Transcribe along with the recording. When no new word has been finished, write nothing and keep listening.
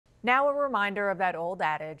Now a reminder of that old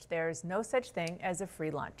adage, there's no such thing as a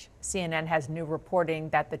free lunch. CNN has new reporting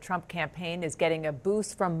that the Trump campaign is getting a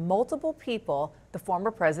boost from multiple people the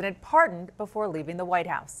former president pardoned before leaving the White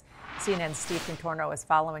House. CNN's Steve Contorno is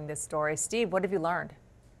following this story. Steve, what have you learned?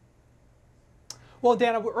 Well,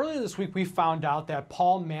 Dana, earlier this week we found out that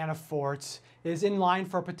Paul Manafort is in line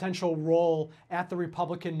for a potential role at the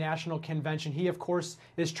Republican National Convention. He, of course,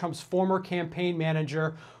 is Trump's former campaign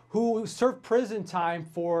manager who served prison time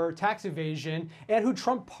for tax evasion and who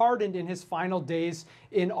Trump pardoned in his final days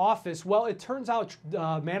in office. Well, it turns out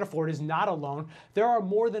Manafort is not alone. There are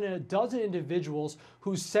more than a dozen individuals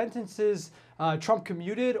whose sentences Trump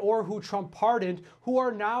commuted or who Trump pardoned, who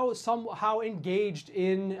are now somehow engaged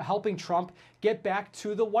in helping Trump get back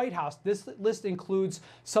to the White House. This list includes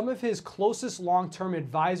some of his closest long-term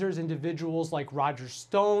advisors, individuals like Roger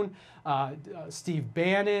Stone, Steve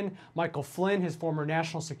Bannon, Michael Flynn, his former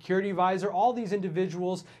national security advisor. All these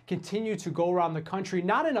individuals continue to go around the country,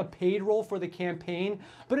 not in a paid role for the campaign,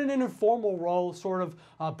 but in an informal role, sort of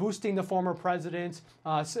boosting the former president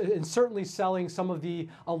and certainly selling some of the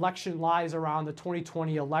election lies around the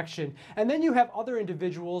 2020 election. And then you have other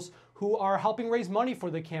individuals who are helping raise money for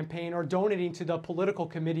the campaign or donating to the political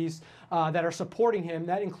committees that are supporting him.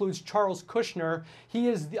 That includes Charles Kushner. He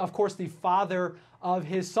is, of course, the father of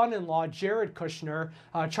his son-in-law, Jared Kushner.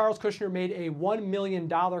 Charles Kushner made a $1 million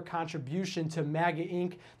contribution to MAGA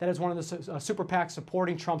Inc. That is one of the super PACs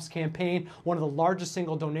supporting Trump's campaign, one of the largest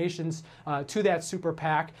single donations to that super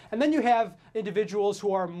PAC. And then you have individuals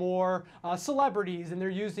who are more celebrities, and they're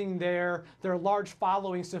using their large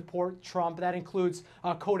following to support Trump. That includes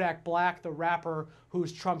Kodak Black, the rapper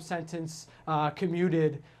whose Trump sentence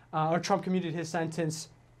commuted, or Trump commuted his sentence.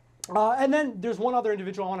 And then there's one other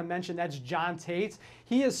individual I want to mention, that's John Tate.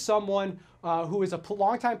 He is someone who is a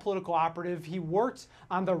longtime political operative. He worked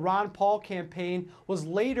on the Ron Paul campaign, was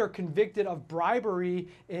later convicted of bribery,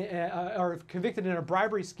 or convicted in a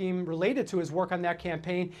bribery scheme related to his work on that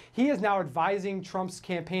campaign. He is now advising Trump's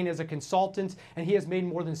campaign as a consultant, and he has made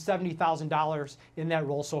more than $70,000 in that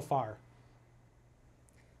role so far.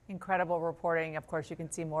 Incredible reporting. Of course, you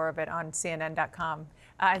can see more of it on CNN.com.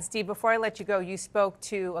 And Steve, before I let you go, you spoke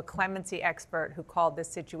to a clemency expert who called this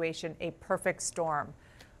situation a perfect storm.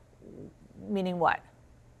 Meaning what?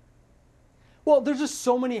 Well, there's just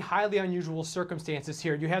so many highly unusual circumstances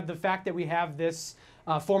here. You have the fact that we have this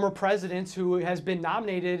former president who has been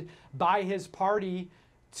nominated by his party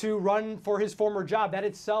to run for his former job. That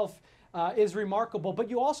itself is remarkable. But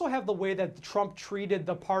you also have the way that Trump treated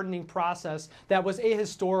the pardoning process that was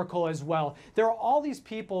ahistorical as well. There are all these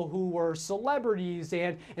people who were celebrities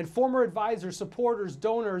and former advisors, supporters,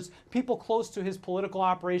 donors, people close to his political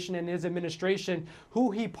operation and his administration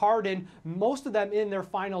who he pardoned, most of them in their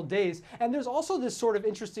final days. And there's also this sort of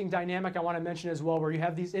interesting dynamic I want to mention as well, where you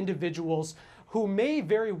have these individuals who may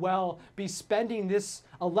very well be spending this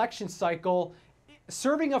election cycle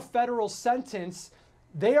serving a federal sentence.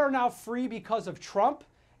 They are now free because of Trump,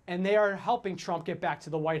 and they are helping Trump get back to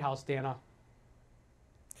the White House, Dana.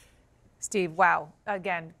 Steve, wow.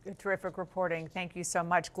 Again, terrific reporting. Thank you so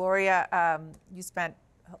much. Gloria, you spent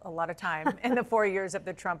a lot of time in the 4 years of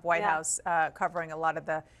the Trump White House covering a lot of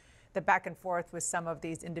the back and forth with some of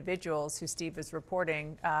these individuals who Steve is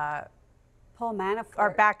reporting. Paul Manafort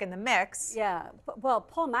are back in the mix. Yeah, well,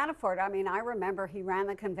 Paul Manafort, I mean, I remember he ran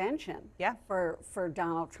the convention for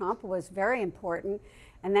Donald Trump. It was very important.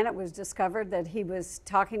 And then it was discovered that he was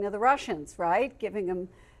talking to the Russians, right? Giving them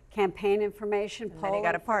campaign information, poll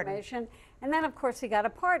information. And then, of course, he got a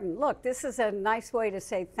pardon. Look, this is a nice way to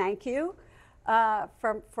say thank you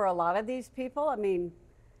for a lot of these people. I mean,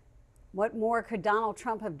 what more could Donald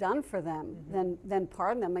Trump have done for them than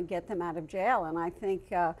pardon them and get them out of jail? And I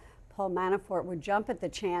think Paul Manafort would jump at the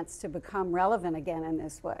chance to become relevant again in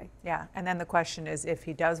this way. Yeah, and then the question is, if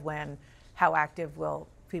he does win, how active will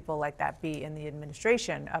people like that be in the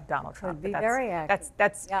administration of Donald Trump? Could be very active.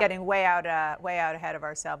 That's getting way out ahead of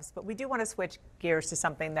ourselves. But we do want to switch gears to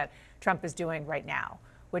something that Trump is doing right now,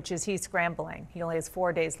 which is he's scrambling. He only has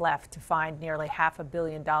 4 days left to find nearly $500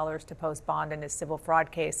 million to post bond in his civil fraud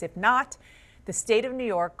case. If not, the state of New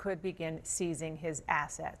York could begin seizing his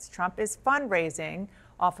assets. Trump is fundraising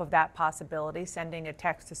off of that possibility, sending a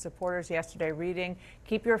text to supporters yesterday reading,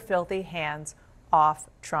 "Keep your filthy hands off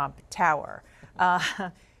Trump Tower."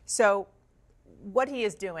 So what he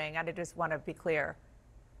is doing, and I just want to be clear,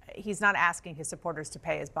 he's not asking his supporters to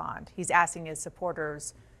pay his bond. He's asking his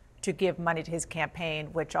supporters to give money to his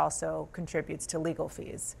campaign, which also contributes to legal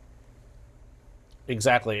fees.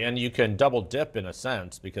 Exactly, and you can double dip in a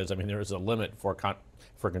sense because, I mean, there is a limit for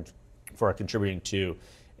contributing to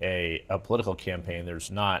a political campaign. There's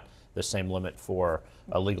not the same limit for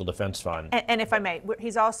a legal defense fund. And if I may,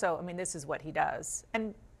 he's also, I mean, this is what he does.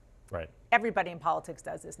 And right. everybody in politics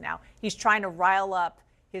does this now. He's trying to rile up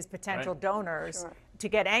his potential donors to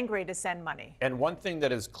get angry to send money. And one thing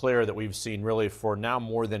that is clear that we've seen really for now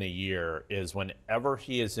more than a year is whenever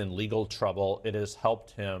he is in legal trouble, it has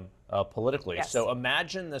helped him politically. Yes. So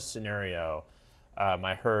imagine this scenario.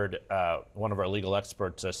 I heard one of our legal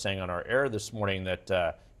experts saying on our air this morning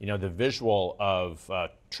that you know, the visual of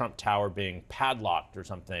Trump Tower being padlocked or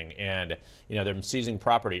something, and you know, they're seizing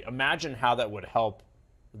property. Imagine how that would help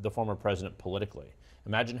the former president politically.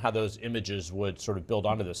 Imagine how those images would sort of build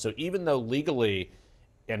onto this. So even though legally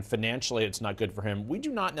and financially it's not good for him, we do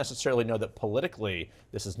not necessarily know that politically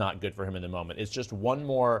this is not good for him in the moment. It's just one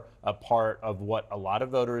more part of what a lot of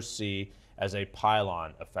voters see as a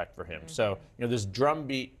pile-on effect for him. So, you know, this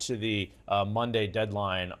drumbeat to the Monday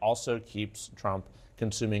deadline also keeps Trump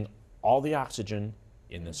consuming all the oxygen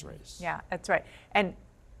in this race. Yeah, that's right. And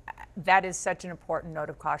that is such an important note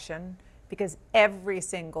of caution, because every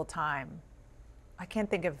single time, I can't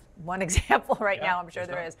think of one example right now, I'm sure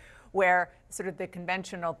there is, where sort of the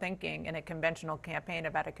conventional thinking in a conventional campaign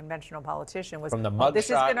about a conventional politician was, from the well, this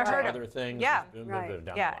is mugshot going to hurt him. other things. Yeah, Right.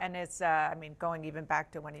 And it's, I mean, going even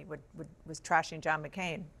back to when he was trashing John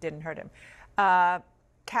McCain, didn't hurt him.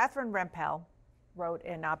 Catherine Rempel wrote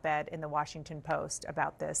an op-ed in the Washington Post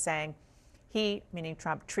about this, saying, he, meaning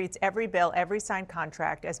Trump, treats every bill, every signed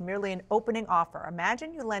contract as merely an opening offer.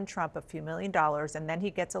 Imagine you lend Trump a few $1 million and then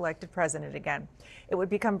he gets elected president again. It would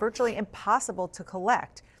become virtually impossible to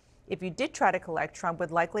collect. If you did try to collect, Trump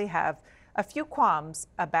would likely have a few qualms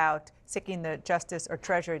about sicking the Justice or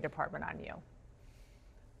Treasury Department on you.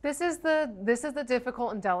 This is the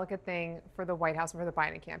difficult and delicate thing for the White House and for the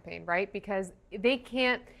Biden campaign, right? Because they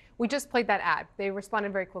can't, we just played that ad. They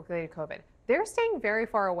responded very quickly to COVID. They're staying very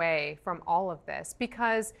far away from all of this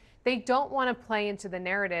because they don't want to play into the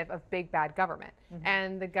narrative of big bad government,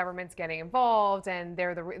 and the government's getting involved, and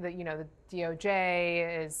they're the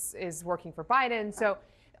DOJ is working for Biden. So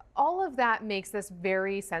all of that makes this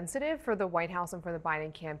very sensitive for the White House and for the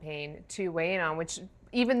Biden campaign to weigh in on, which,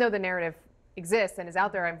 even though the narrative exists and is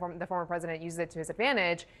out there, and the former president uses it to his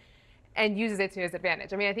advantage. I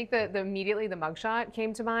mean, I think that immediately the mugshot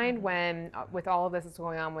came to mind when, with all of this that's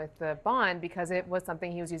going on with the bond, because it was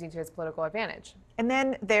something he was using to his political advantage. And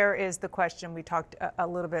then there is the question we talked a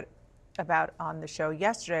little bit about on the show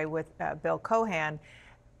yesterday with Bill Cohan.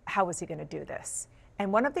 How is he going to do this?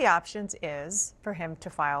 And one of the options is for him to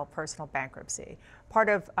file personal bankruptcy. Part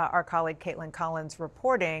of our colleague Caitlin Collins'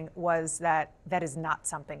 reporting was that that is not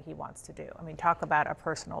something he wants to do. I mean, talk about a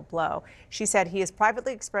personal blow. She said he has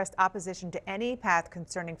privately expressed opposition to any path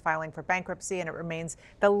concerning filing for bankruptcy, and it remains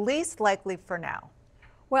the least likely for now.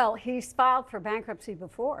 Well, he's filed for bankruptcy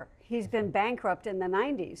before. He's been bankrupt in the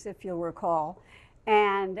 90s, if you'll recall,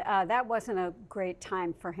 and that wasn't a great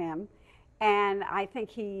time for him. And I think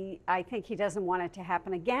he doesn't want it to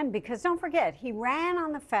happen again, because don't forget, he ran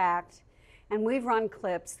on the fact, and we've run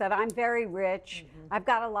clips, that I'm very rich, I've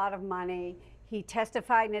got a lot of money. He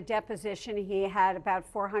testified in a deposition he had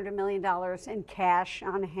about $400 million in cash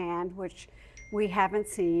on hand, which we haven't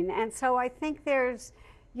seen. And so I think there's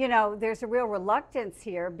a real reluctance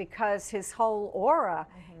here, because his whole aura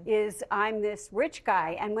is, I'm this rich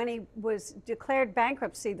guy. And when he was declared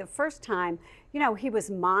bankruptcy the first time, he was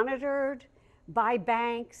monitored by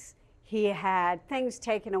banks. He had things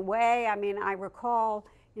taken away. I mean, I recall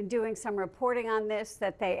in doing some reporting on this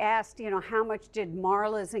that they asked, how much did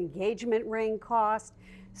Marla's engagement ring cost?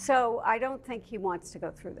 So I don't think he wants to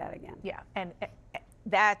go through that again. Yeah, and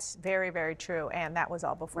that's very, very true. And that was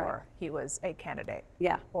all before he was a candidate.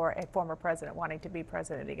 Yeah. Or a former president wanting to be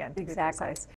president again, to be exactly. precise.